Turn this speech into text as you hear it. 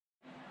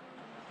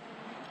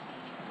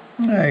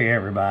Hey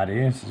everybody,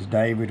 this is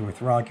David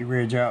with Rocky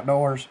Ridge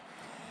Outdoors.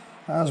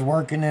 I was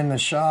working in the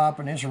shop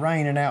and it's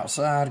raining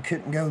outside.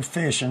 Couldn't go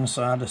fishing,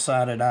 so I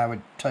decided I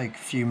would take a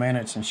few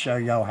minutes and show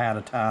y'all how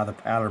to tie the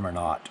Palomar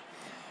knot.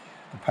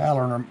 The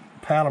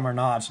Palomar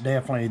knot's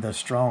definitely the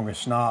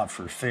strongest knot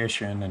for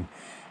fishing, and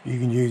you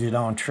can use it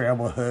on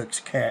treble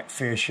hooks,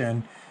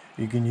 catfishing.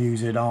 You can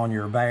use it on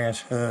your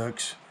bass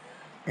hooks,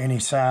 any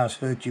size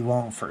hook you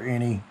want for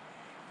any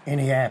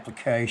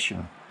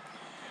application.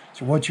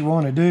 So what you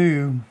want to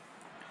do,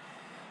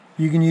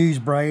 you can use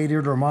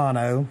braided or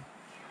mono.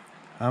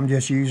 I'm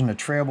just using a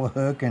treble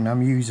hook, and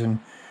I'm using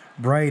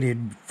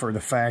braided for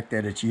the fact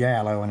that it's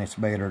yellow and it's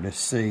better to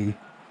see.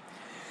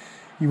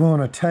 You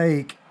want to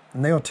take,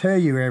 and they'll tell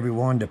you,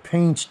 everyone, to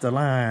pinch the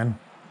line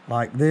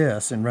like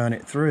this and run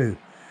it through.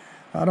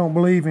 I don't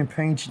believe in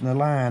pinching the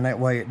line, that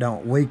way it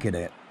don't weaken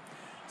it.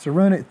 So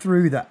run it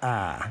through the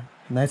eye,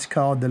 and that's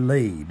called the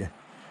lead.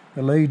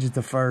 The lead is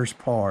the first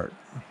part.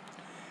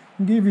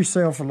 Give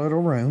yourself a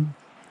little room.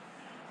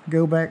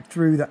 Go back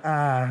through the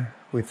eye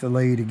with the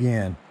lead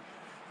again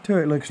till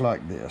it looks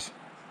like this.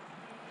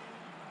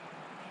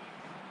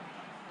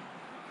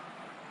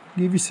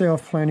 Give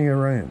yourself plenty of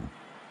room.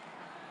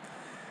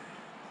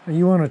 And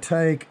you want to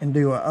take and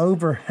do an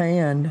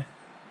overhand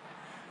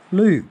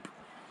loop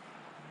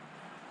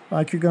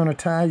like you're going to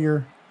tie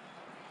your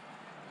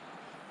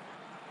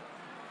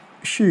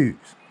shoes.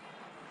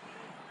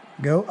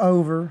 Go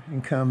over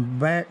and come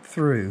back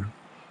through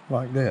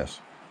like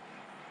this.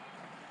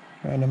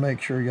 Trying to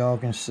make sure y'all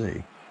can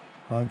see,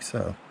 like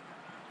so.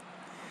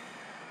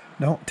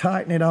 Don't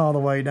tighten it all the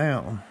way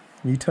down.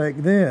 You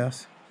take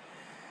this,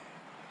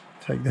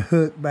 take the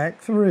hook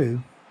back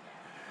through,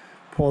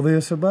 pull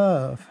this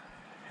above,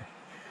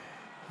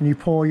 and you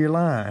pull your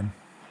line.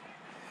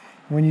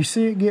 When you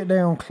see it get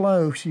down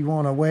close, you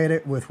want to wet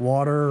it with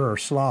water or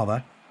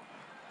slava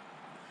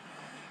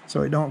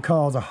so it don't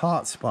cause a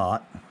hot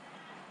spot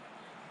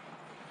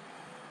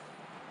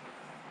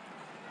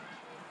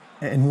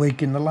and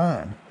weaken the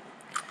line.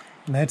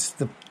 And that's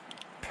the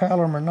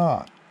Palomar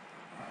knot.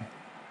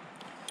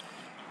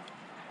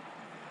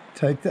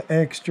 Take the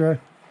extra,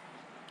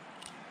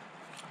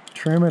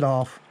 trim it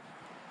off.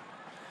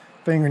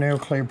 Fingernail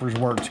clippers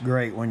works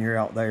great when you're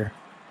out there.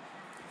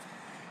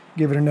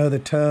 Give it another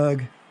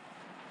tug.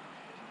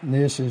 And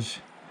this is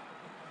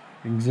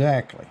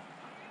exactly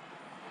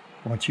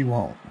what you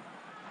want.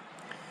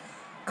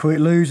 Quit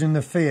losing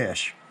the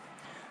fish.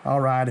 All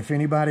right, if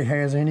anybody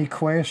has any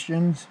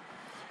questions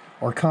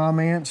or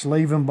comments,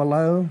 leave them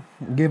below.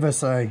 Give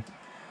us a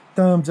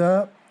thumbs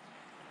up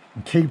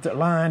and keep the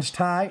lines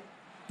tight.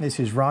 This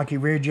is Rocky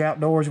Ridge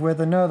Outdoors with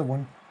another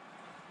one.